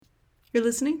You're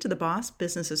listening to the Boss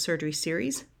Business of Surgery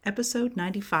series, episode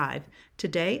 95.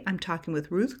 Today, I'm talking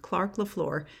with Ruth Clark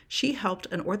LaFleur. She helped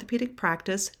an orthopedic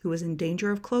practice who was in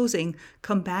danger of closing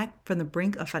come back from the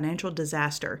brink of financial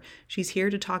disaster. She's here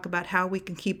to talk about how we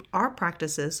can keep our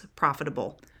practices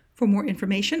profitable. For more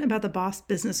information about the Boss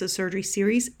Business of Surgery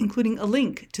series, including a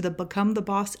link to the Become the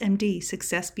Boss MD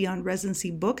Success Beyond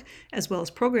Residency book, as well as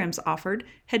programs offered,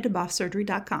 head to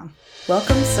bosssurgery.com.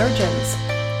 Welcome, surgeons.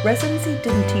 Residency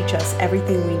didn't teach us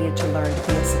everything we needed to learn to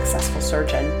be a successful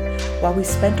surgeon. While we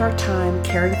spent our time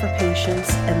caring for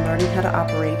patients and learning how to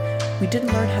operate, we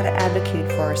didn't learn how to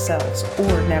advocate for ourselves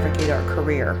or navigate our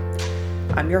career.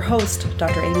 I'm your host,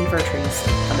 Dr. Amy Vertrees.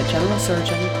 I'm a general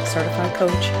surgeon, certified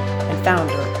coach, and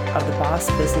founder of the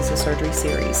Boss Business of Surgery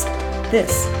series.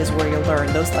 This is where you'll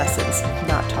learn those lessons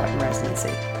not taught in residency.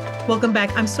 Welcome back.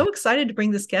 I'm so excited to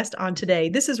bring this guest on today.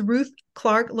 This is Ruth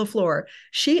Clark LaFleur.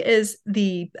 She is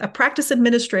a practice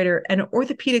administrator at an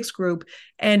orthopedics group,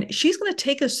 and she's going to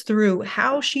take us through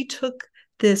how she took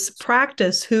this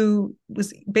practice who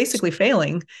was basically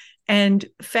failing and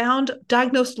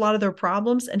diagnosed a lot of their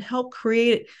problems and helped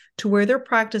create it to where their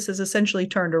practice is essentially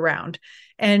turned around.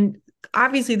 And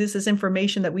obviously, this is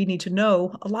information that we need to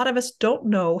know. A lot of us don't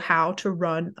know how to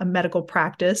run a medical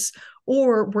practice,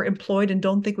 or we're employed and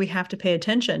don't think we have to pay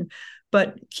attention.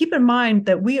 But keep in mind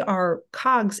that we are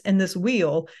cogs in this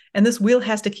wheel, and this wheel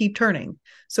has to keep turning.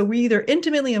 So we're either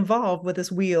intimately involved with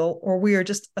this wheel, or we are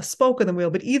just a spoke in the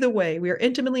wheel. But either way, we are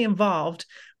intimately involved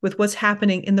with what's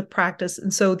happening in the practice.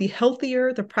 And so the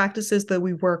healthier the practices that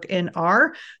we work in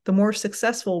are, the more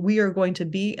successful we are going to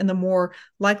be, and the more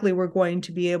likely we're going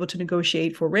to be able to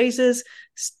negotiate for raises,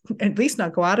 at least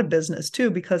not go out of business too,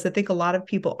 because I think a lot of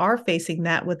people are facing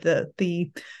that with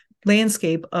the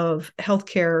landscape of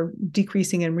healthcare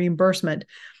decreasing in reimbursement.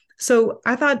 So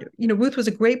I thought, Ruth was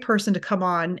a great person to come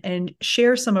on and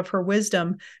share some of her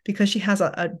wisdom, because she has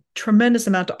a tremendous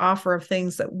amount to offer of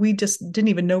things that we just didn't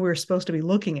even know we were supposed to be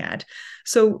looking at.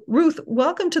 So Ruth,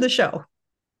 welcome to the show.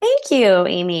 Thank you,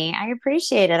 Amy. I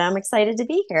appreciate it. I'm excited to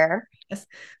be here. Yes.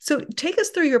 So take us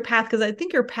through your path, because I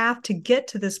think your path to get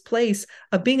to this place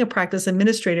of being a practice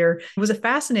administrator was a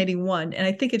fascinating one. And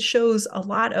I think it shows a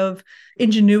lot of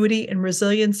ingenuity and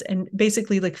resilience, and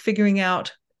basically like figuring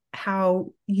out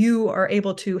how you are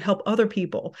able to help other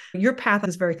people. Your path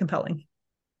is very compelling.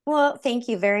 Well, thank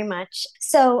you very much.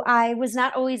 So I was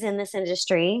not always in this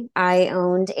industry. I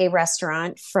owned a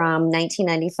restaurant from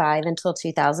 1995 until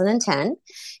 2010.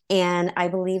 And I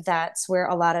believe that's where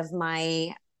a lot of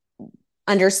my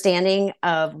understanding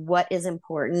of what is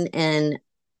important in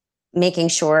making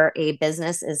sure a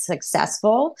business is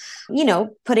successful,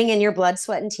 putting in your blood,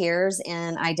 sweat, and tears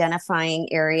and identifying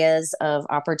areas of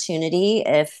opportunity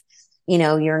if,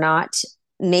 you're not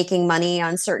making money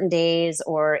on certain days,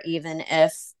 or even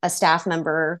if a staff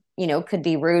member, could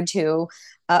be rude to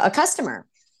a customer.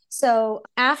 So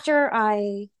after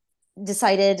I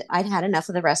decided I'd had enough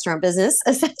of the restaurant business,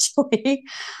 essentially,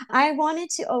 I wanted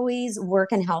to always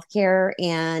work in healthcare,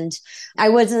 and I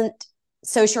wasn't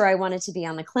so sure I wanted to be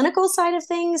on the clinical side of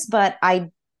things, but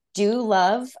I do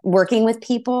love working with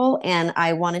people, and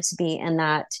I wanted to be in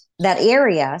that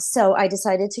area. So I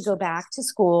decided to go back to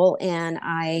school, and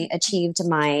I achieved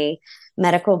my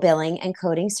medical billing and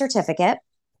coding certificate.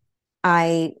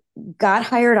 I got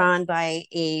hired on by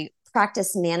a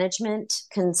practice management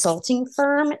consulting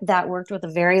firm that worked with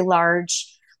a very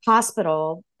large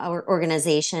hospital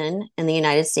organization in the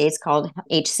United States called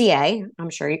HCA. I'm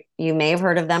sure you may have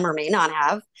heard of them or may not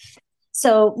have.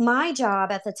 So my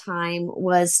job at the time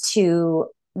was to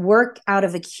work out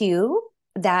of a queue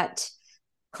that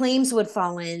claims would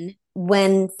fall in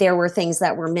when there were things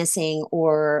that were missing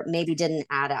or maybe didn't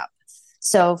add up.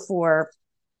 So for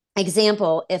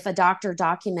example, if a doctor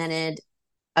documented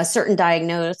a certain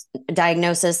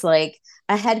diagnosis like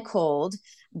a head cold,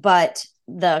 but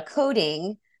the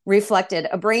coding reflected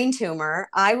a brain tumor,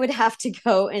 I would have to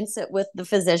go and sit with the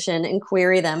physician and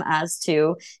query them as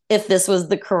to if this was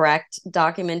the correct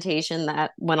documentation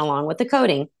that went along with the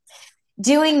coding.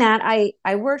 Doing that,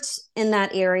 I worked in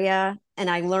that area, and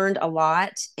I learned a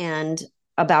lot and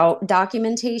about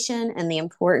documentation and the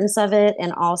importance of it,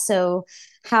 and also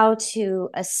how to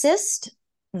assist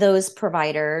those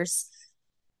providers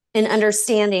in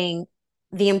understanding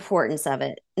the importance of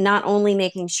it. Not only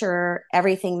making sure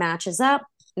everything matches up,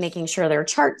 making sure their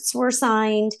charts were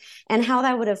signed, and how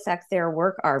that would affect their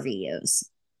work RVUs.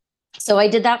 So I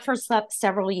did that for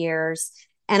several years,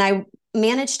 and I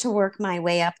managed to work my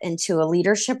way up into a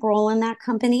leadership role in that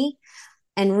company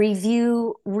and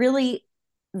review really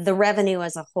the revenue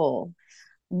as a whole,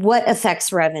 what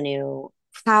affects revenue,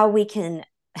 how we can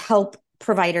help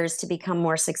providers to become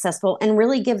more successful and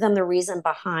really give them the reason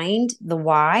behind the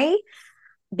why.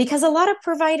 Because a lot of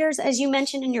providers, as you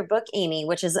mentioned in your book, Amy,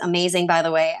 which is amazing, by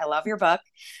the way, I love your book.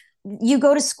 You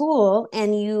go to school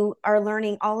and you are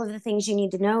learning all of the things you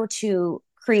need to know to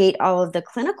create all of the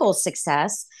clinical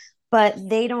success, but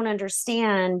they don't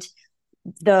understand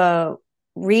the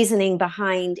reasoning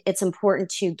behind it's important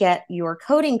to get your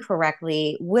coding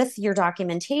correctly with your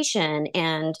documentation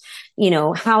and,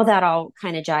 how that all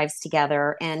kind of jives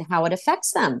together and how it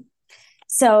affects them.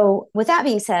 So with that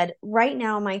being said, right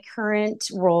now, my current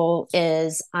role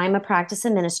is I'm a practice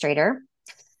administrator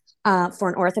for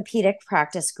an orthopedic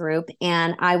practice group.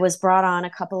 And I was brought on a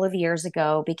couple of years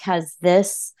ago because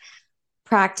this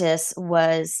practice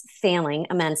was failing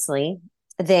immensely.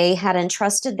 They had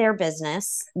entrusted their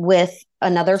business with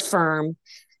another firm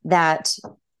that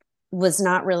was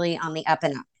not really on the up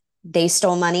and up. They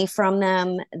stole money from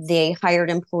them. They hired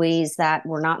employees that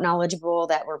were not knowledgeable,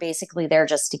 that were basically there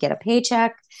just to get a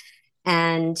paycheck.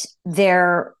 And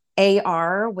their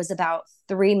AR was about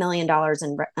 $3 million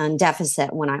in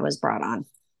deficit when I was brought on.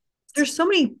 There's so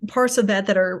many parts of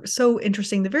that are so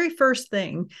interesting. The very first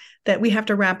thing that we have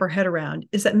to wrap our head around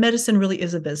is that medicine really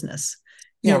is a business.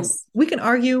 Yes. We can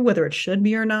argue whether it should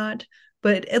be or not,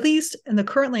 but at least in the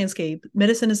current landscape,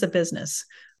 medicine is a business.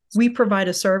 We provide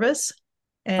a service,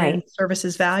 and service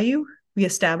is value. We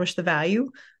establish the value.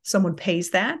 Someone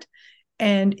pays that.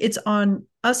 And it's on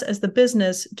us as the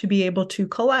business to be able to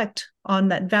collect on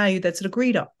that value that's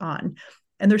agreed on.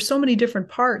 And there's so many different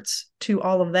parts to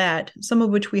all of that, some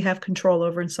of which we have control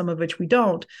over and some of which we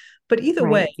don't. But either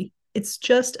way, it's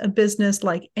just a business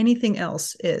like anything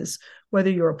else is, whether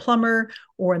you're a plumber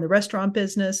or in the restaurant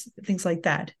business, things like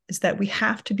that, is that we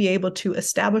have to be able to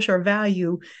establish our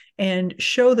value and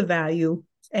show the value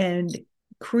and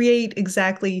create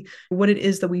exactly what it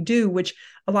is that we do, which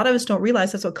a lot of us don't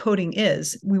realize that's what coding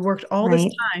is. We worked all this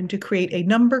time to create a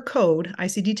number code,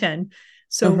 ICD-10,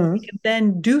 so we can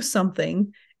then do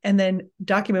something and then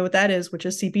document what that is, which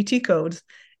is CPT codes.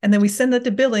 And then we send that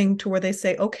to billing to where they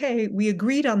say, okay, we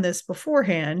agreed on this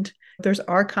beforehand. There's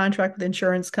our contract with the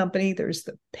insurance company. There's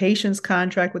the patient's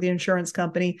contract with the insurance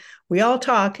company. We all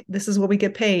talk. This is what we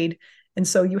get paid. And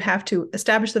so you have to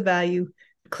establish the value,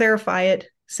 clarify it,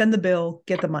 send the bill,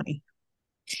 get the money.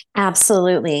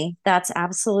 Absolutely. That's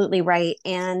absolutely right.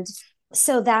 And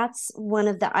so that's one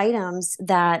of the items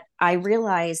that I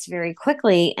realized very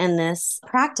quickly in this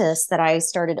practice that I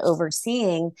started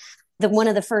overseeing. That one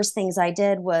of the first things I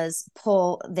did was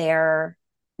pull their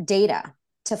data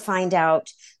to find out,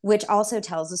 which also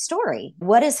tells a story.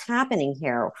 What is happening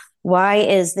here? Why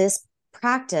is this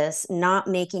practice not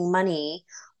making money,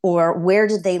 or where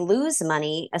did they lose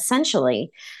money, essentially?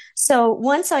 So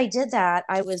once I did that,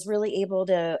 I was really able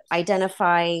to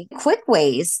identify quick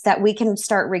ways that we can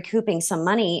start recouping some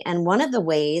money. And one of the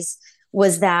ways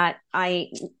was that I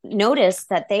noticed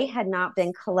that they had not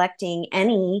been collecting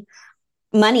any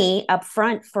money up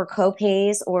front for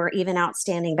copays or even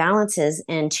outstanding balances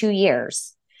in 2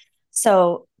 years.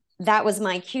 So that was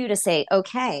my cue to say,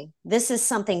 okay, this is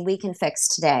something we can fix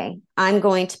today. I'm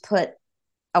going to put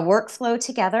a workflow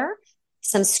together,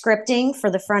 some scripting for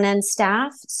the front end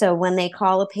staff. So when they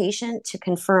call a patient to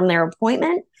confirm their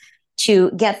appointment,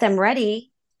 to get them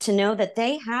ready to know that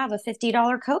they have a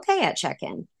 $50 copay at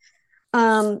check-in.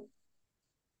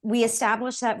 We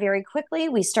established that very quickly.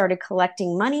 We started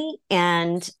collecting money,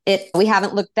 and we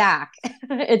haven't looked back.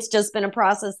 It's just been a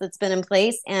process that's been in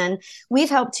place, and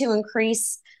we've helped to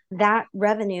increase that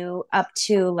revenue up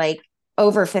to like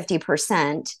over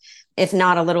 50%, if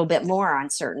not a little bit more on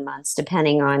certain months,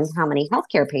 depending on how many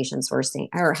healthcare patients we're seeing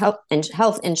or health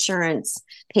insurance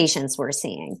patients we're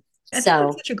seeing. I think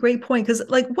that's such a great point, because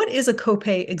what is a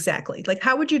copay exactly?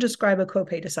 How would you describe a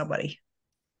copay to somebody?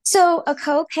 So a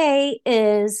copay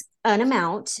is an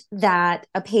amount that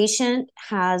a patient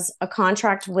has a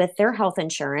contract with their health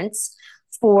insurance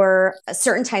for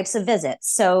certain types of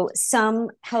visits. So some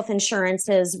health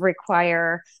insurances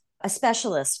require a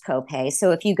specialist copay.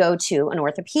 So if you go to an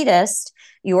orthopedist,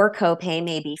 your copay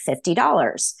may be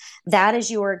 $50. That is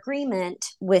your agreement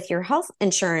with your health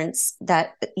insurance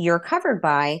that you're covered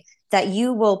by, that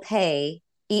you will pay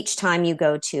each time you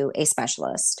go to a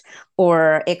specialist.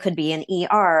 Or it could be an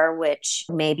ER, which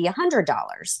may be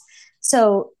 $100.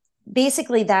 So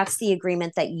basically, that's the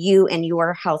agreement that you and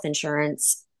your health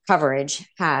insurance coverage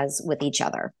has with each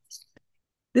other.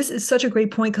 This is such a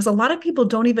great point, because a lot of people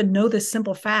don't even know this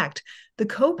simple fact. The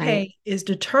copay is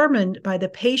determined by the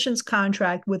patient's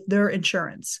contract with their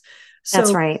insurance. So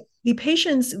that's right. The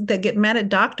patients that get mad at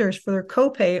doctors for their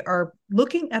copay are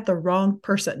looking at the wrong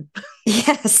person.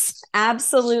 Yes,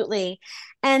 absolutely.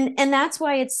 And that's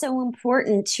why it's so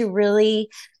important to really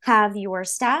have your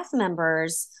staff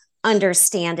members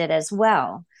understand it as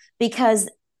well. Because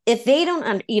if they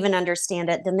don't even understand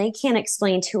it, then they can't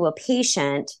explain to a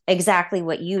patient exactly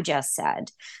what you just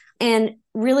said. And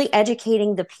really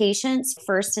educating the patients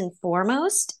first and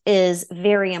foremost is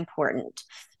very important,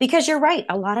 because you're right.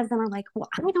 A lot of them are like, well,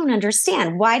 I don't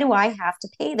understand. Why do I have to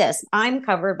pay this? I'm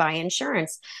covered by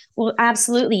insurance. Well,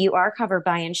 absolutely, you are covered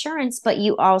by insurance, but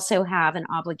you also have an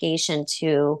obligation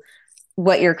to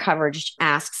what your coverage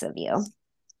asks of you.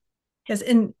 Yes.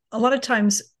 And a lot of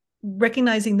times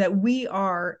recognizing that we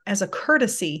are, as a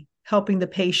courtesy, helping the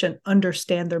patient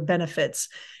understand their benefits.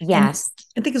 And Yes.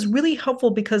 I think is really helpful,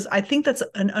 because I think that's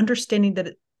an understanding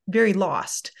that very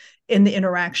lost in the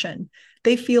interaction.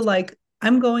 They feel like,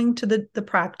 I'm going to the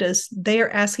practice, they are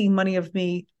asking money of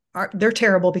me. They're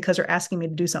terrible because they're asking me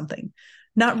to do something,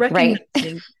 not Right.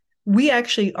 recognizing we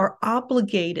actually are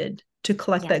obligated to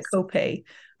collect that Yes. copay.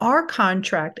 Our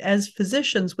contract as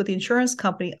physicians with the insurance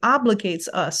company obligates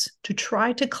us to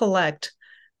try to collect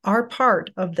our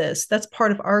part of this. That's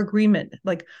part of our agreement.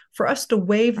 Like, for us to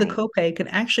waive the Right. copay can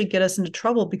actually get us into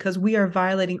trouble, because we are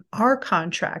violating our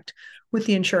contract with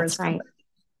the insurance That's right. company.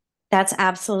 That's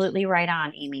absolutely right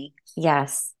on, Amy.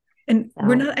 Yes. And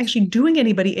we're So not actually doing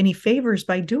anybody any favors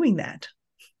by doing that.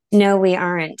 no, we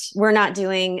aren't. We're not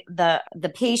doing the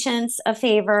patients a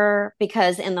favor,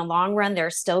 because in the long run, they're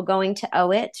still going to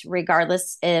owe it,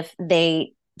 regardless if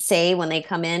they say when they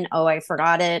come in, oh, I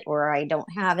forgot it or I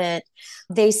don't have it.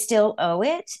 They still owe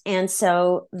it. And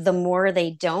so the more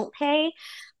they don't pay,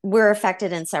 we're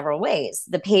affected in several ways.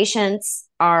 The patients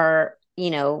are,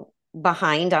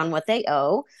 behind on what they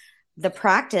owe. The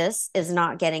practice is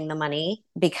not getting the money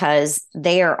because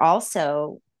they are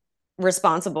also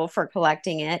responsible for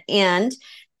collecting it, and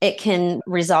it can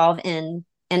resolve in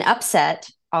an upset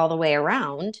all the way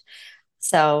around.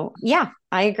 So yeah,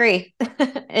 I agree.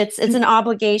 It's an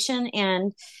obligation,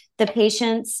 and the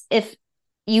patients, if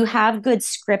you have good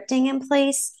scripting in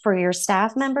place for your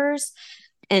staff members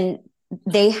and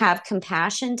they have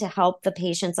compassion to help the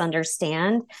patients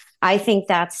understand, I think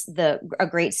that's a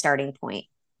great starting point.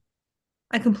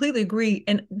 I completely agree.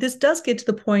 And this does get to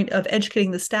the point of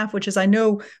educating the staff, which is, I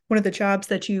know, one of the jobs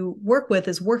that you work with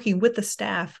is working with the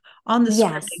staff on the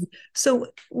Yes. scripting. So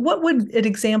what would an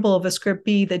example of a script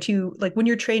be that you, like, when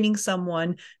you're training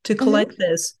someone to Mm-hmm. collect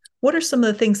this, what are some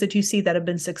of the things that you see that have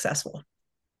been successful?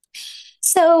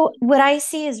 So, what I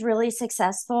see is really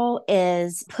successful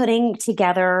is putting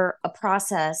together a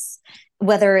process,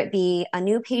 whether it be a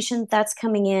new patient that's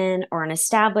coming in or an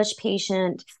established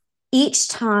patient. Each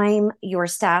time your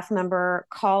staff member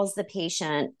calls the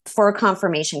patient for a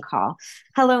confirmation call,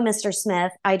 hello, Mr.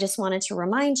 Smith, I just wanted to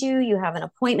remind you, you have an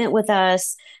appointment with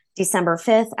us December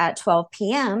 5th at 12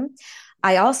 p.m.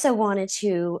 I also wanted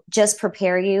to just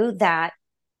prepare you that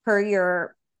per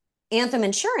your Anthem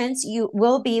Insurance, you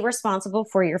will be responsible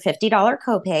for your $50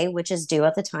 copay, which is due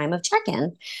at the time of check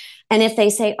in. And if they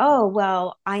say, oh,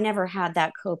 well, I never had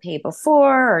that copay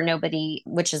before, or nobody,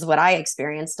 which is what I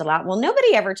experienced a lot, well,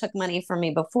 nobody ever took money from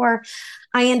me before.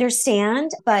 I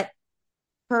understand, but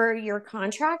per your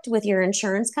contract with your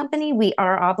insurance company, we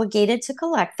are obligated to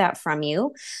collect that from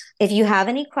you. If you have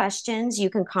any questions, you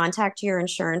can contact your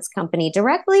insurance company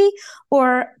directly,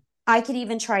 or I could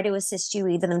even try to assist you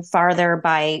even farther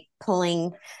by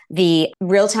pulling the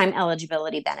real-time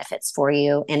eligibility benefits for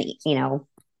you and,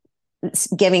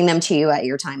 giving them to you at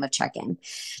your time of check-in.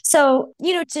 So,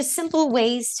 just simple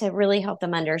ways to really help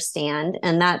them understand.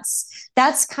 And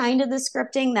that's kind of the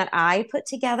scripting that I put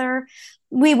together.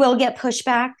 We will get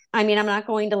pushback. I mean, I'm not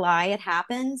going to lie, it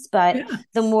happens, but Yeah.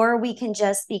 the more we can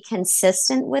just be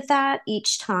consistent with that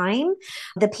each time,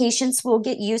 the patients will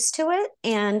get used to it,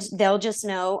 and they'll just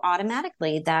know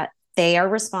automatically that they are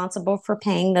responsible for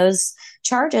paying those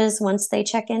charges once they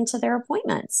check into their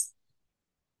appointments.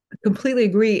 Completely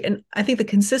agree. And I think the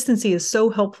consistency is so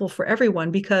helpful for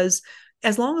everyone, because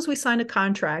as long as we sign a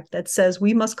contract that says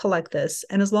we must collect this,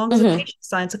 and as long as the Mm-hmm. patient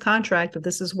signs a contract that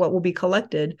this is what will be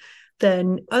collected,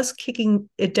 then us kicking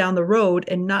it down the road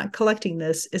and not collecting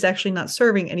this is actually not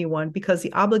serving anyone, because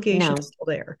the obligation is No. still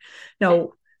there.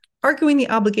 Now, arguing the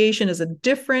obligation is a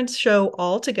different show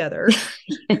altogether.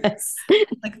 Yes,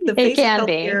 Like, the it face of can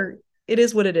be. healthcare, it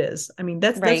is what it is. I mean,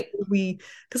 that's Right. what we,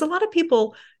 because a lot of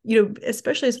people,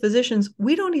 especially as physicians,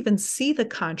 we don't even see the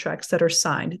contracts that are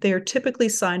signed. They are typically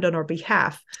signed on our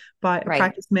behalf by a Right.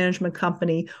 practice management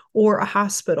company or a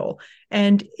hospital.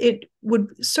 And it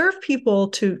would serve people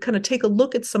to kind of take a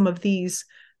look at some of these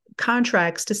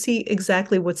contracts to see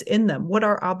exactly what's in them, what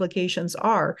our obligations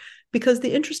are, because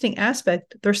the interesting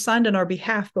aspect, they're signed on our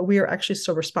behalf, but we are actually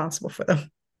still responsible for them.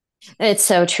 It's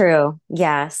so true.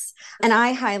 Yes. And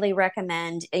I highly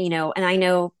recommend, and I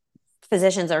know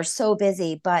physicians are so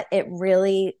busy, but it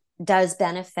really does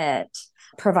benefit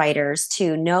providers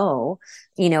to know,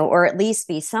 or at least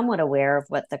be somewhat aware of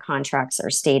what the contracts are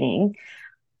stating.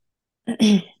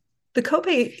 The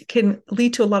copay can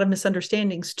lead to a lot of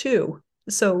misunderstandings too.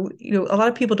 So, a lot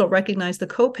of people don't recognize the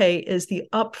copay is the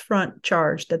upfront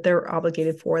charge that they're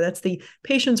obligated for. That's the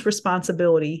patient's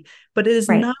responsibility, but it is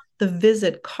Right. not the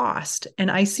visit cost. And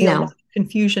I see a lot No. of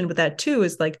confusion with that too,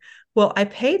 is like, well, I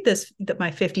paid my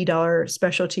 $50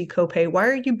 specialty copay. Why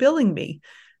are you billing me?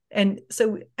 And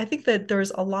so I think that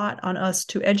there's a lot on us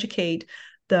to educate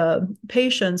the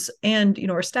patients and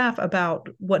our staff about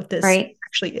what this Right.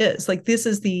 actually is. Like, this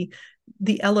is the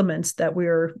elements that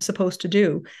we're supposed to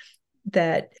do.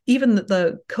 That even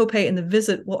the copay and the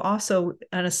visit will also,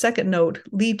 on a second note,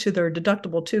 lead to their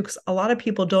deductible too, because a lot of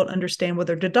people don't understand what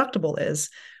their deductible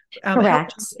is. How would you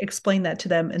Correct. explain that to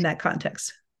them in that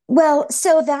context? Well,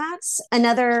 so that's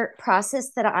another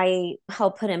process that I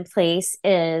help put in place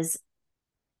is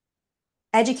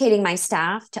educating my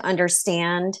staff to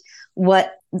understand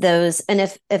what those, and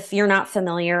if you're not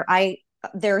familiar,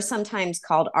 they're sometimes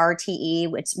called RTE,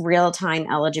 which is real time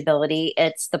eligibility.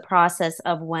 It's the process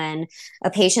of when a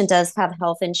patient does have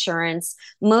health insurance.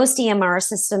 Most EMR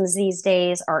systems these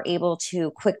days are able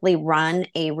to quickly run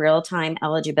a real time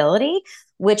eligibility,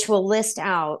 which will list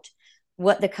out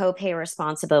what the copay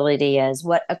responsibility is,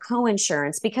 what a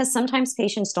co-insurance, because sometimes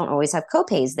patients don't always have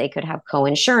copays. They could have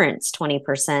co-insurance,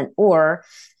 20%, or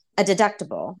a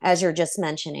deductible, as you're just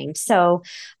mentioning. So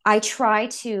I try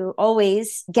to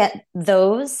always get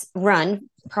those run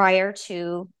prior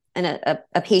to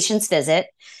a patient's visit,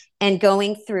 and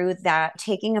going through that,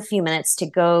 taking a few minutes to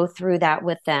go through that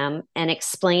with them and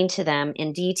explain to them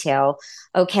in detail,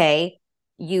 okay,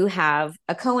 you have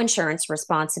a co-insurance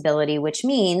responsibility, which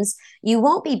means you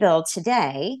won't be billed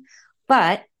today,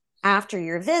 but after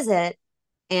your visit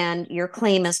and your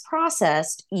claim is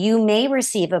processed, you may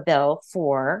receive a bill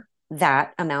for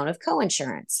that amount of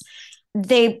coinsurance.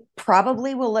 They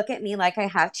probably will look at me like I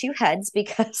have two heads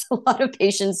because a lot of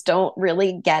patients don't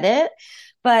really get it.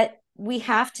 But we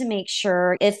have to make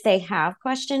sure if they have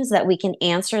questions that we can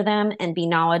answer them and be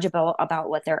knowledgeable about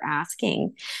what they're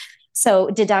asking. So,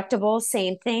 deductible,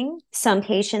 same thing. Some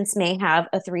patients may have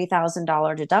a $3,000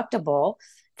 deductible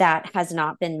that has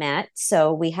not been met.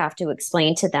 So, we have to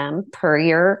explain to them per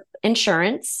your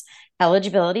insurance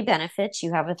eligibility benefits,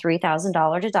 you have a $3,000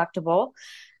 deductible.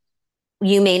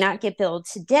 You may not get billed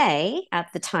today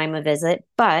at the time of visit,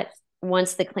 but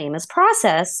once the claim is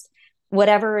processed,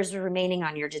 whatever is remaining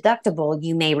on your deductible,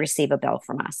 you may receive a bill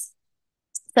from us.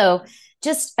 So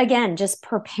just again, just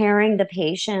preparing the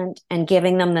patient and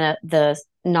giving them the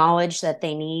knowledge that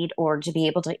they need or to be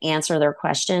able to answer their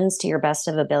questions to your best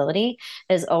of ability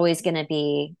is always going to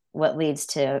be what leads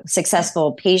to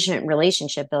successful patient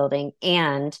relationship building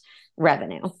and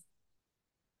revenue.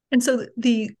 And so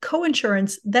the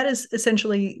co-insurance, that is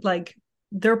essentially like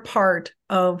they're part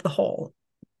of the whole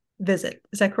visit.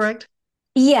 Is that correct?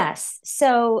 Yes.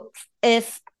 So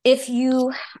if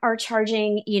you are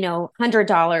charging,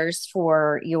 $100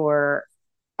 for your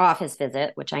office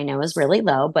visit, which I know is really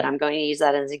low, but I'm going to use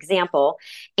that as an example,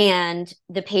 and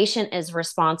the patient is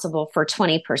responsible for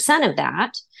 20% of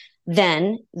that,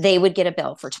 then they would get a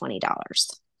bill for $20.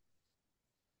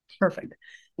 Perfect.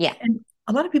 Yeah. And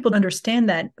a lot of people don't understand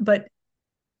that, but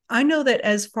I know that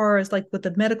as far as like what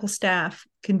the medical staff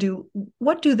can do,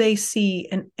 what do they see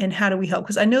and how do we help?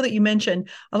 Because I know that you mentioned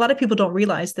a lot of people don't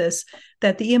realize this,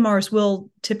 that the EMRs will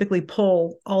typically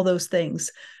pull all those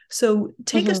things. So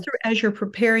take us Mhm. through as you're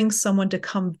preparing someone to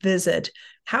come visit.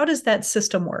 How does that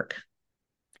system work?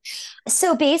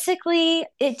 So basically,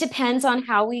 it depends on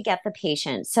how we get the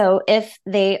patient. So if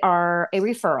they are a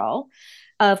referral,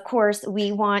 of course,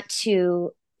 we want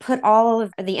to put all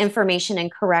of the information in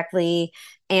correctly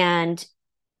and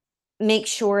make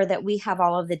sure that we have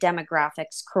all of the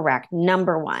demographics correct.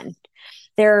 Number one,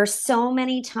 there are so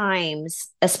many times,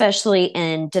 especially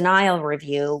in denial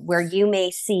review, where you may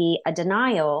see a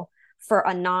denial for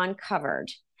a non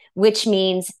covered, which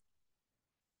means,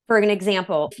 for an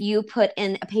example, if you put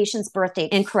in a patient's birthday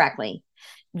incorrectly,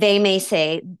 they may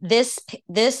say this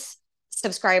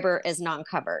subscriber is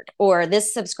non-covered or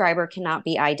this subscriber cannot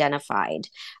be identified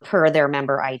per their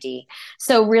member ID.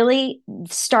 So really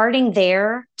starting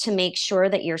there to make sure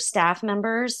that your staff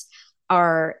members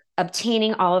are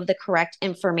obtaining all of the correct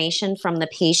information from the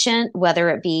patient, whether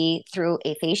it be through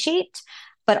a face sheet,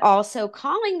 but also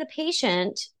calling the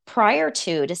patient prior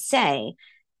to say,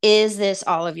 is this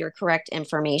all of your correct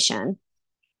information?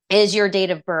 Is your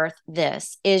date of birth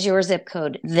this? Is your zip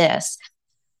code this?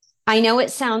 I know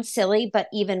it sounds silly, but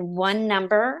even one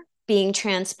number being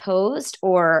transposed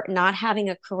or not having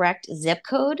a correct zip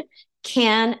code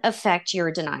can affect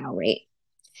your denial rate.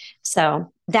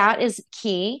 So that is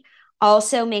key.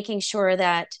 Also, making sure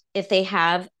that if they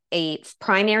have a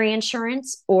primary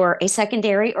insurance or a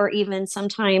secondary or even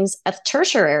sometimes a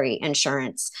tertiary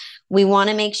insurance, we want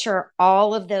to make sure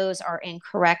all of those are in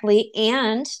correctly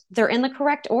and they're in the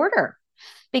correct order.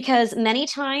 Because many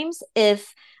times,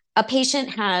 if a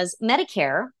patient has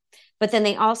Medicare, but then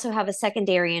they also have a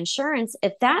secondary insurance,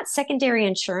 if that secondary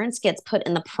insurance gets put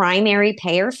in the primary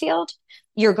payer field,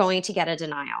 you're going to get a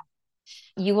denial.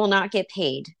 You will not get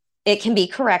paid. It can be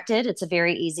corrected. It's a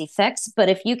very easy fix. But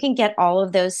if you can get all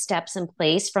of those steps in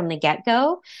place from the get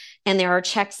go, and there are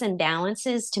checks and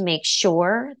balances to make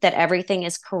sure that everything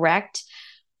is correct,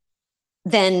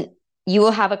 then you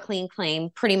will have a clean claim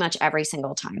pretty much every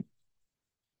single time.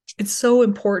 It's so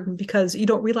important because you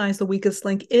don't realize the weakest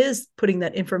link is putting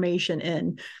that information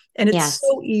in. And it's Yes.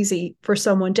 so easy for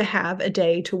someone to have a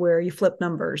day to where you flip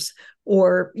numbers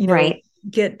or, Right.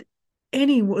 get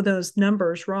any of those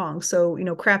numbers wrong. So,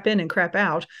 crap in and crap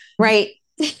out. Right.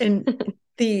 And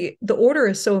the order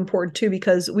is so important too,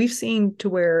 because we've seen to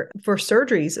where for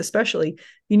surgeries, especially,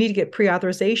 you need to get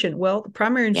pre-authorization. Well, the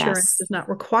primary insurance Yes. does not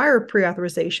require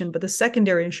pre-authorization, but the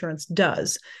secondary insurance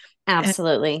does.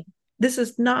 Absolutely. This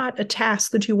is not a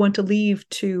task that you want to leave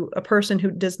to a person who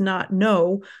does not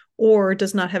know or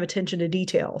does not have attention to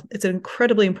detail. It's an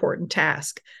incredibly important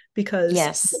task because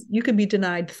Yes. you can be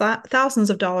denied thousands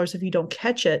of dollars if you don't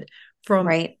catch it from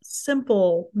Right.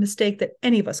 simple mistake that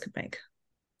any of us could make.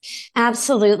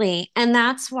 Absolutely. And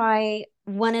that's why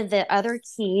one of the other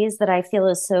keys that I feel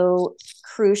is so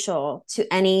crucial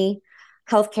to any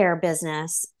healthcare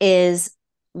business is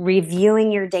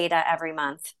reviewing your data every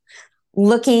month,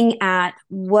 looking at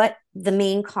what the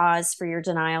main cause for your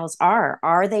denials are.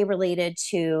 Are they related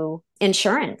to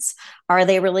insurance? Are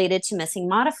they related to missing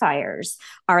modifiers?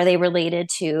 Are they related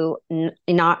to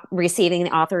not receiving the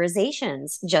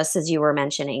authorizations, just as you were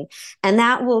mentioning? And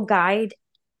that will guide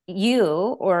you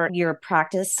or your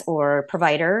practice or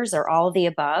providers or all of the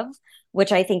above,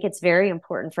 which I think it's very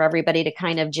important for everybody to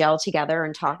kind of gel together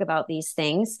and talk about these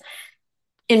things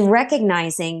in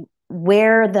recognizing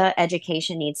where the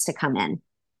education needs to come in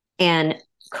and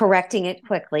correcting it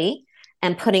quickly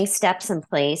and putting steps in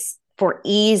place for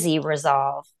easy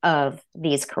resolve of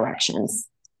these corrections.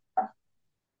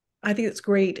 I think it's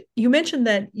great. You mentioned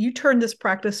that you turned this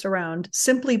practice around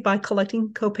simply by collecting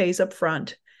copays up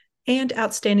front and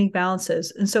outstanding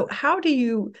balances. And so how do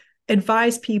you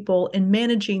advise people in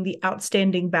managing the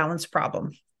outstanding balance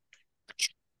problem?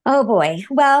 Oh boy.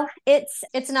 Well,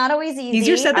 it's not always easy.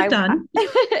 Easier said than done.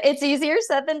 It's easier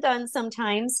said than done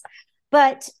sometimes.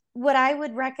 But what I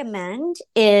would recommend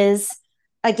is,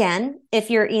 again,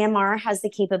 if your EMR has the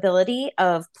capability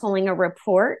of pulling a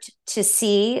report to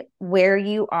see where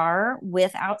you are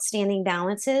with outstanding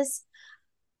balances,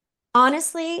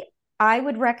 honestly, I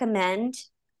would recommend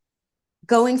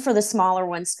going for the smaller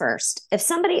ones first. If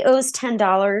somebody owes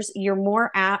 $10, you're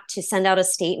more apt to send out a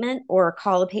statement or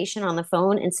call a patient on the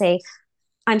phone and say,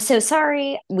 I'm so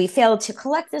sorry, we failed to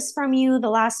collect this from you the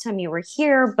last time you were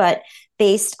here, but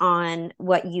based on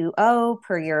what you owe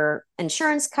per your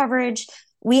insurance coverage,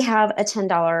 we have a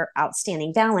 $10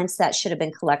 outstanding balance that should have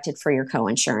been collected for your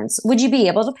co-insurance. Would you be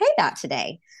able to pay that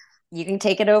today? You can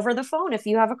take it over the phone if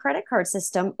you have a credit card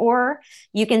system, or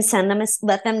you can send them,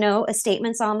 let them know a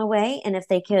statement's on the way. And if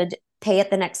they could pay it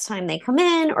the next time they come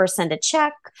in or send a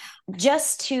check,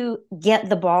 just to get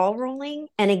the ball rolling.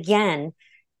 And again,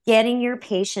 getting your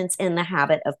patients in the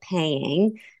habit of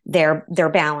paying their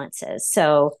balances.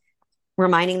 So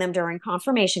reminding them during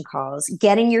confirmation calls,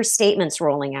 getting your statements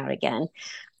rolling out again.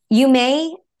 You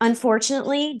may,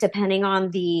 unfortunately, depending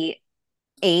on the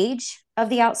age of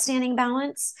the outstanding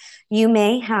balance, you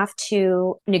may have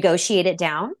to negotiate it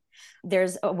down.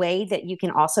 There's a way that you can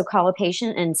also call a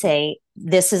patient and say,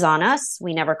 this is on us.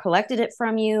 We never collected it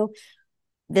from you.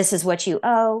 This is what you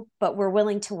owe, but we're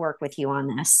willing to work with you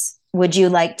on this. Would you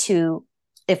like to,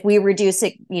 if we reduce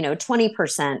it,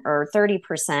 20% or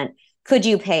 30%, could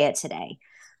you pay it today?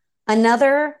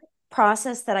 Another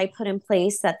process that I put in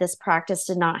place that this practice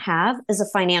did not have is a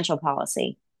financial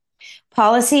policy.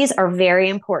 Policies are very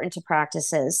important to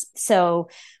practices. So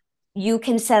you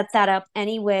can set that up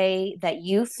any way that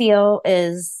you feel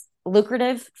is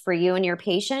lucrative for you and your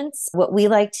patients. What we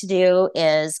like to do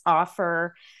is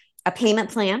offer a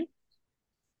payment plan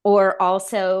or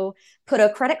also put a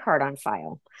credit card on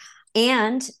file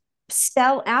and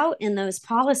spell out in those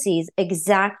policies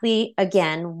exactly,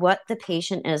 again, what the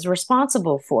patient is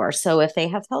responsible for. So if they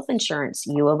have health insurance,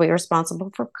 you will be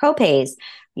responsible for copays.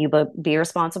 You will be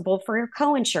responsible for your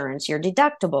coinsurance, your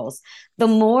deductibles. The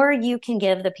more you can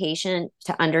give the patient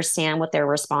to understand what they're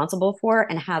responsible for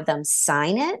and have them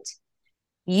sign it,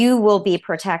 you will be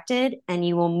protected and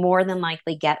you will more than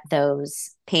likely get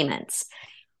those payments.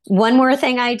 One more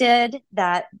thing I did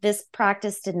that this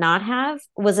practice did not have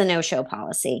was a no-show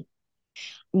policy.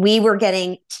 We were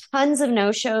getting tons of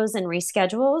no-shows and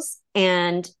reschedules,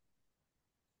 and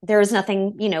there was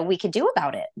nothing, we could do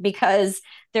about it because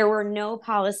there were no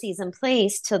policies in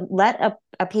place to let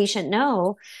a patient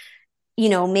know,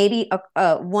 maybe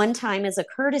one time as a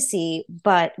courtesy,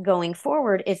 but going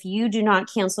forward, if you do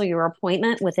not cancel your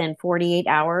appointment within 48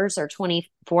 hours or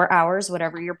 24 hours,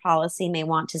 whatever your policy may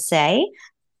want to say,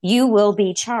 you will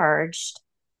be charged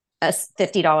a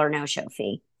 $50 no-show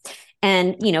fee.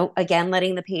 And, again,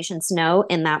 letting the patients know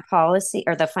in that policy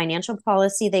or the financial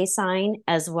policy they sign,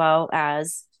 as well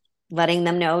as letting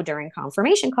them know during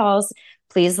confirmation calls,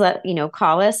 please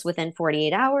call us within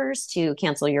 48 hours to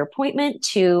cancel your appointment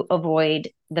to avoid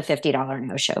the $50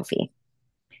 no-show fee.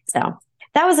 So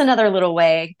that was another little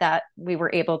way that we were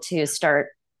able to start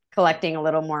collecting a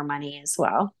little more money as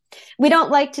well. We don't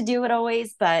like to do it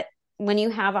always, but when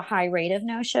you have a high rate of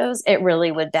no-shows, it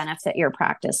really would benefit your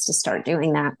practice to start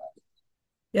doing that.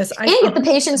 Yes, and get the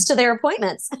patients to their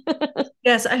appointments.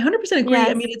 Yes, I 100% agree. Yes.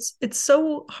 I mean, it's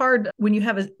so hard when you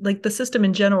have the system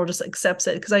in general just accepts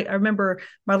it. Because I remember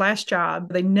my last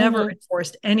job, they never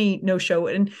enforced any no-show.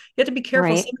 And you have to be careful.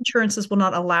 Right. Some insurances will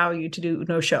not allow you to do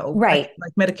no-show. Right.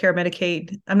 Like Medicare,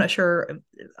 Medicaid. I'm not sure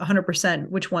 100%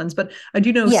 which ones, but I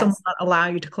do know Yes. some will not allow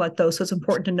you to collect those. So it's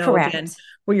important to know, Correct. again,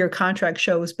 where your contract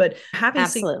shows. But having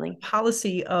Absolutely. a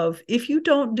policy of, if you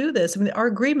don't do this, I mean, our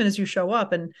agreement is you show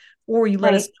up or you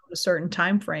let us know a certain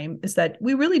time frame, is that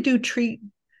we really do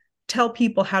tell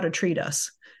people how to treat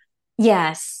us.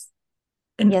 Yes.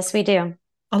 And yes, we do.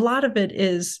 A lot of it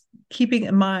is keeping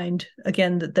in mind,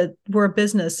 again, that we're a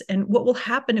business, and what will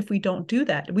happen if we don't do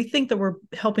that. We think that we're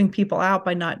helping people out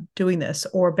by not doing this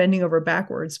or bending over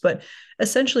backwards, but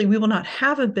essentially we will not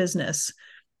have a business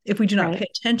if we do not pay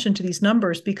attention to these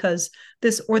numbers, because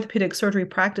this orthopedic surgery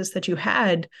practice that you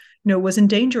had, was in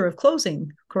danger of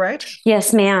closing, correct?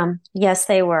 Yes, ma'am. Yes,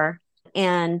 they were.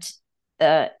 And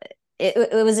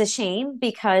it was a shame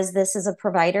because this is a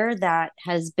provider that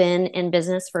has been in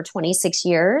business for 26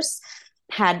 years,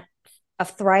 had a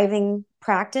thriving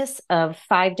practice of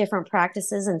 5 different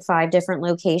practices in 5 different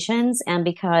locations. And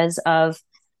because of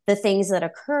the things that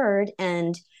occurred,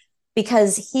 and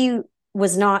because he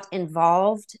was not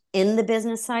involved in the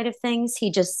business side of things,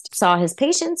 he just saw his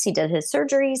patients, he did his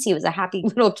surgeries, he was a happy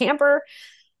little camper.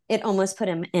 It almost put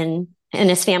him and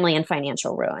his family in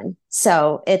financial ruin.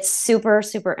 So it's super,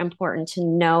 super important to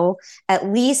know at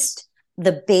least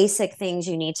the basic things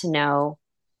you need to know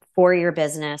for your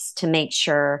business to make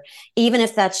sure, even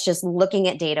if that's just looking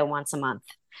at data once a month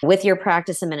with your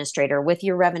practice administrator, with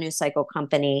your revenue cycle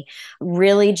company,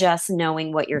 really just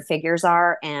knowing what your figures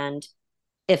are, and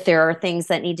if there are things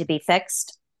that need to be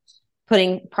fixed,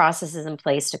 putting processes in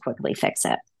place to quickly fix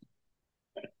it.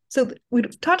 So we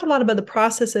talked a lot about the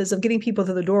processes of getting people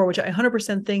through the door, which I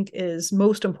 100% think is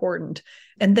most important.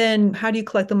 And then how do you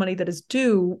collect the money that is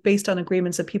due based on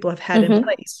agreements that people have had in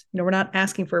place? We're not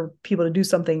asking for people to do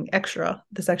something extra.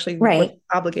 That's actually what's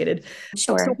obligated.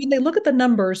 Sure. So when they look at the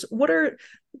numbers, where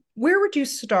would you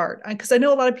start? Because I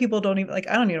know a lot of people don't even I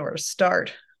don't even know where to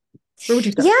start. Where would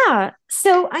you start? Yeah.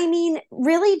 So, I mean,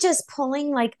 really just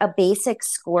pulling a basic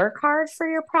scorecard for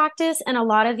your practice. And a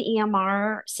lot of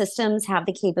EMR systems have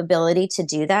the capability to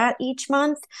do that each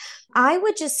month. I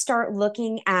would just start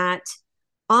looking at,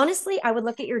 honestly, I would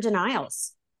look at your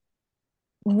denials.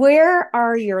 Where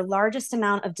are your largest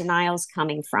amount of denials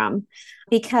coming from?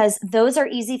 Because those are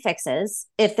easy fixes.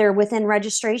 If they're within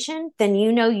registration, then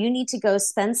you need to go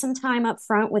spend some time up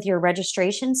front with your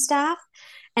registration staff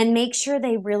and make sure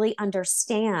they really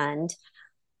understand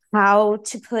how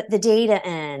to put the data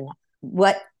in,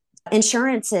 what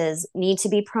insurances need to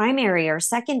be primary or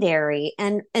secondary,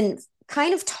 and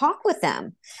kind of talk with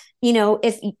them.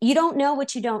 If you don't know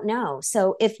what you don't know.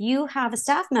 So if you have a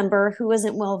staff member who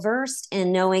isn't well versed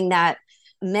in knowing that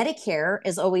Medicare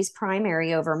is always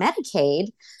primary over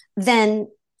Medicaid, then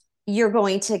you're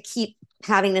going to keep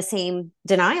having the same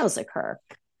denials occur.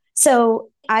 So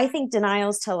I think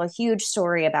denials tell a huge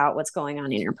story about what's going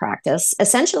on in your practice,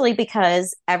 essentially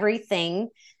because everything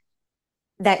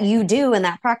that you do in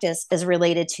that practice is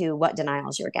related to what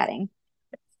denials you're getting.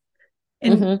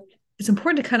 And it's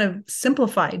important to kind of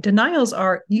simplify. Denials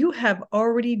are, you have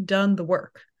already done the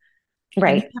work. and you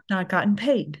Right. have not gotten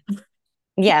paid.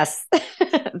 Yes.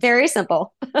 Very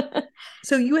simple.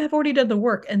 So you have already done the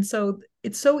work. And so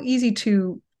it's so easy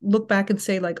to look back and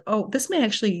say, like, oh, this may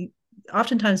actually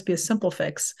oftentimes be a simple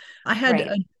fix. I had Right.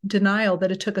 a denial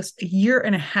that it took us a year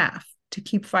and a half to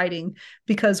keep fighting,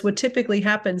 because what typically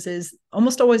happens is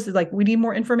almost always like, we need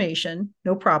more information.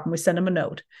 No problem. We send them a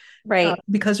note, Right.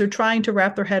 because they're trying to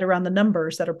wrap their head around the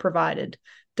numbers that are provided.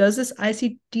 Does this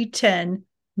ICD-10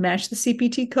 match the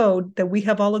CPT code that we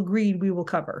have all agreed we will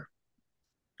cover?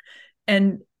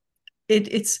 And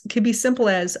it can be simple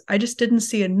as, I just didn't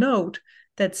see a note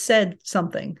that said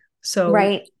something. So,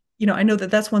 Right. I know that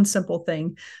that's one simple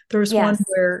thing. There was one Yes.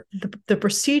 where the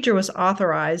procedure was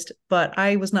authorized, but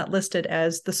I was not listed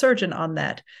as the surgeon on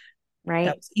that. That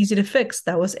Right. was easy to fix.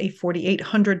 That was a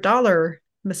 $4,800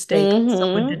 mistake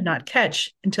someone Mm-hmm. did not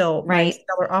catch until my Right.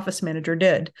 stellar office manager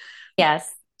did.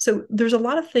 Yes. So there's a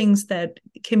lot of things that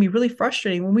can be really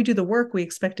frustrating. When we do the work, we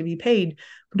expect to be paid.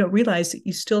 We don't realize that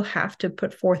you still have to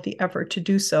put forth the effort to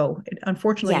do so. It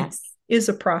unfortunately Yes. is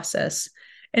a process.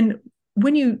 And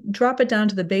when you drop it down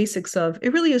to the basics of,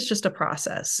 it really is just a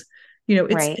process. Right.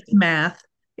 It's math,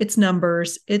 it's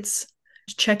numbers, it's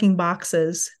checking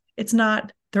boxes. It's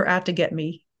not, they're out to get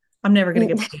me. I'm never going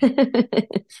to get paid.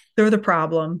 They're the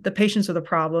problem. The patients are the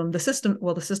problem. The system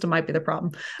might be the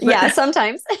problem. But Yeah,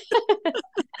 sometimes. I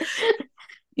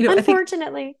think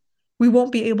Unfortunately. we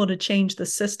won't be able to change the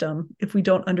system if we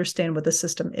don't understand what the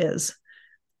system is.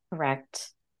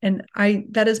 Correct. And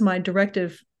that is my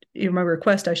directive, my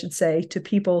request, I should say, to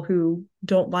people who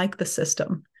don't like the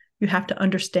system. You have to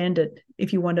understand it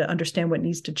if you want to understand what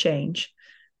needs to change.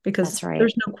 That's Because right.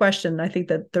 there's no question, I think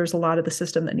that there's a lot of the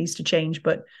system that needs to change,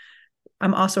 but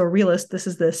I'm also a realist. This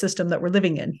is the system that we're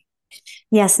living in.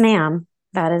 Yes, ma'am.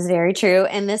 That is very true.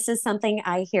 And this is something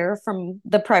I hear from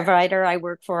the provider I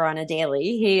work for on a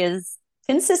daily. He is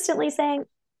consistently saying,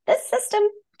 this system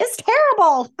is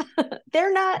terrible.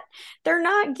 they're not they're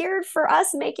not geared for us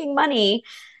making money.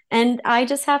 And I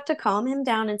just have to calm him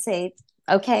down and say,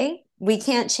 okay, we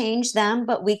can't change them,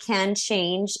 but we can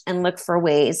change and look for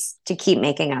ways to keep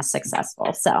making us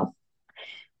successful. So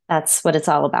that's what it's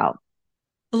all about.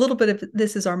 A little bit of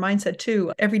this is our mindset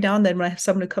too. Every now and then when I have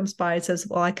someone who comes by and says,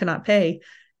 well, I cannot pay.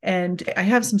 And I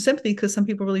have some sympathy because some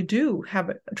people really do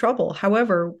have trouble.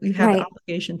 However, we have the Right.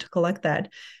 obligation to collect that.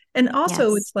 And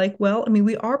also Yes. it's like, well, I mean,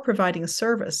 we are providing a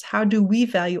service. How do we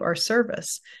value our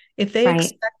service? If they Right.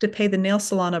 expect to pay the nail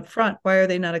salon up front, why are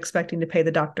they not expecting to pay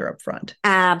the doctor up front?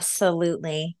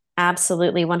 Absolutely.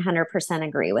 Absolutely. 100%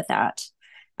 agree with that.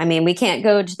 I mean, we can't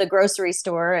go to the grocery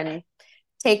store and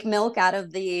take milk out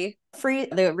of the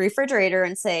refrigerator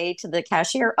and say to the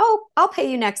cashier, "Oh, I'll pay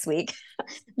you next week."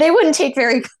 They wouldn't take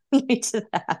very kindly to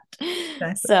that.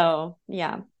 Exactly. So,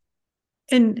 yeah.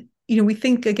 And, we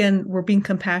think again, we're being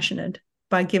compassionate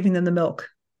by giving them the milk.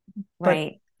 But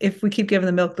Right. if we keep giving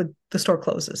the milk, the store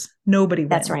closes. Nobody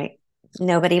That's wins. right.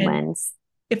 Nobody And wins.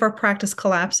 if our practice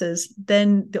collapses,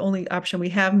 then the only option we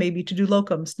have may be to do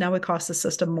locums. Now it costs the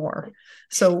system more.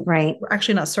 So Right. we're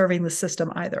actually not serving the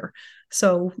system either.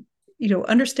 So,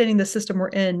 understanding the system we're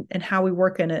in and how we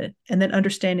work in it, and then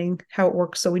understanding how it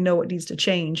works so we know what needs to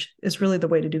change is really the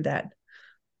way to do that.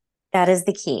 That is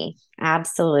the key.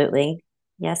 Absolutely.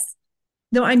 Yes.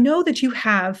 Now, I know that you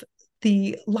have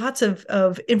the lots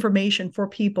of information for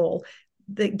people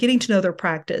that getting to know their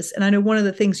practice. And I know one of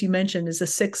the things you mentioned is the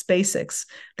 6 basics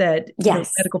that,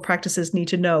 Yes. medical practices need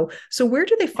to know. So where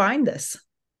do they find this?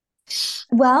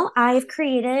 Well, I've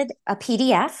created a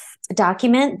PDF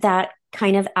document that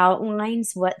kind of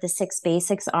outlines what the 6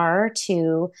 basics are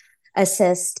to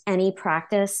assist any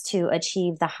practice to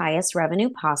achieve the highest revenue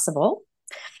possible.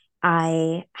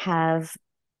 I have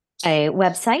a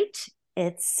website.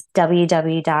 It's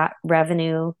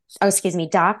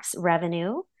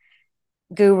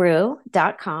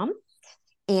docsrevenue.com.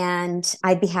 And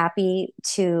I'd be happy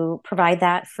to provide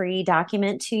that free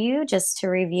document to you just to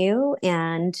review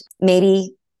and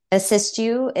maybe assist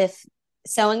you if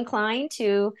so inclined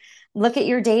to look at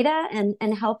your data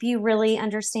and help you really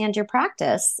understand your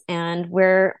practice and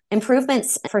where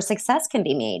improvements for success can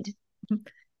be made. And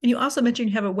you also mentioned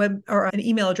you have a web or an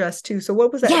email address too. So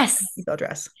what was that Yes. email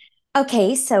address?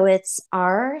 Okay, so it's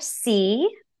RC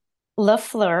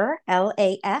LaFleur,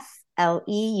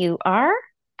 LAFLEUR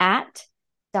at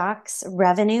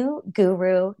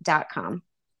docsrevenueguru.com.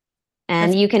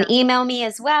 And That's you can fantastic. email me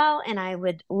as well. And I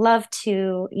would love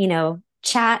to,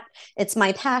 chat. It's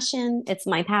my passion. It's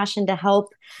my passion to help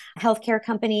healthcare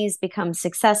companies become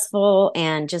successful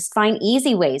and just find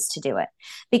easy ways to do it.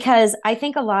 Because I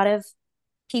think a lot of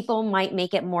people might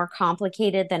make it more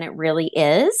complicated than it really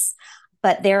is.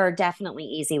 but there are definitely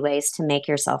easy ways to make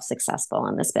yourself successful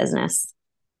in this business.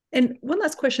 And one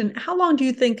last question, how long do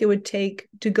you think it would take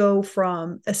to go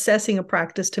from assessing a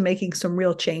practice to making some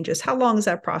real changes? How long is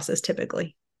that process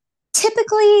typically?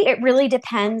 Typically, it really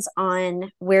depends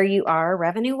on where you are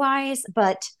revenue wise,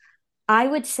 but I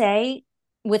would say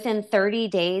within 30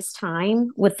 days time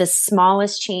with the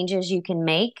smallest changes you can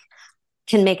make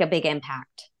a big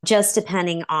impact, just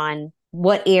depending on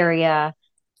what area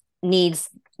needs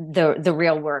the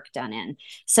real work done in.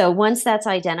 So once that's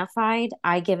identified,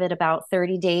 I give it about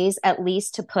 30 days at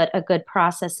least to put a good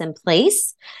process in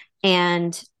place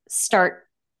and start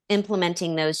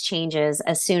implementing those changes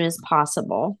as soon as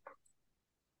possible.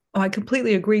 Oh, I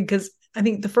completely agree, because I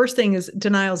think the first thing is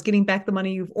denials, getting back the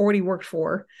money you've already worked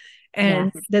for.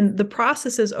 And Yes. then the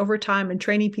processes over time and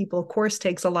training people, of course,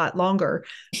 takes a lot longer.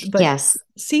 But Yes.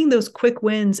 seeing those quick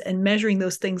wins and measuring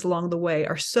those things along the way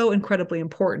are so incredibly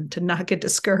important to not get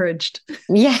discouraged.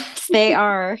 Yes, they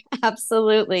are.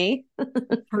 Absolutely.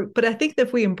 But I think that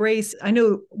if we embrace, I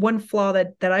know one flaw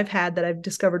that I've had that I've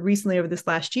discovered recently over this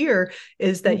last year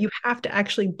is that you have to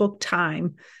actually book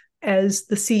time as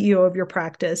the CEO of your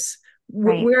practice,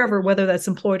 Right. wherever, whether that's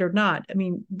employed or not. I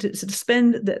mean, to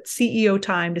spend that CEO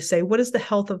time to say, what is the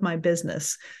health of my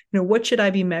business? What should I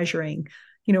be measuring?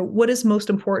 What is most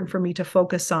important for me to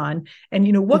focus on? And,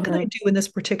 what can I Mhm. do in this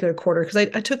particular quarter? Because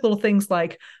I took little things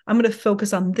like, I'm going to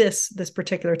focus on this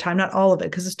particular time, not all of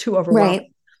it, because it's too overwhelming.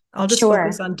 Right. I'll just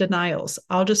focus Sure. on denials.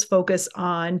 I'll just focus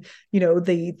on,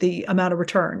 the amount of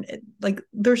return. Like,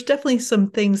 there's definitely some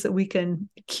things that we can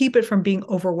keep it from being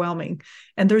overwhelming.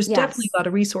 And there's definitely Yes. a lot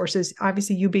of resources,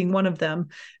 obviously you being one of them,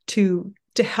 to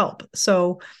help.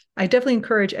 So I definitely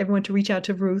encourage everyone to reach out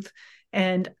to Ruth.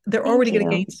 And they're Thank already going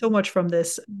to you. gain so much from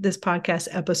this podcast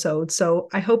episode. So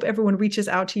I hope everyone reaches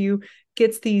out to you,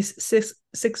 gets these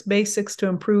six basics to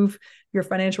improve your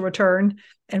financial return,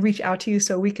 and reach out to you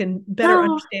so we can better Oh,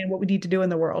 understand what we need to do in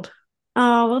the world.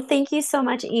 well, thank you so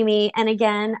much, Amy. And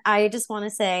again, I just want to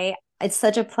say it's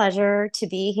such a pleasure to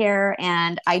be here,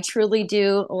 and I truly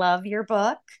do love your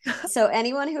book. So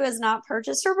anyone who has not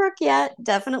purchased her book yet,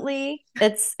 definitely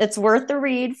it's worth the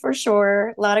read for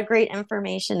sure. A lot of great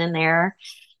information in there.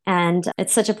 And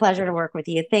it's such a pleasure to work with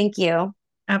you. Thank you.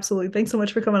 Absolutely. Thanks so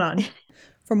much for coming on.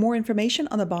 For more information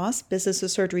on the Boss Business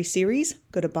of Surgery series,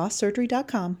 go to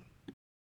bosssurgery.com.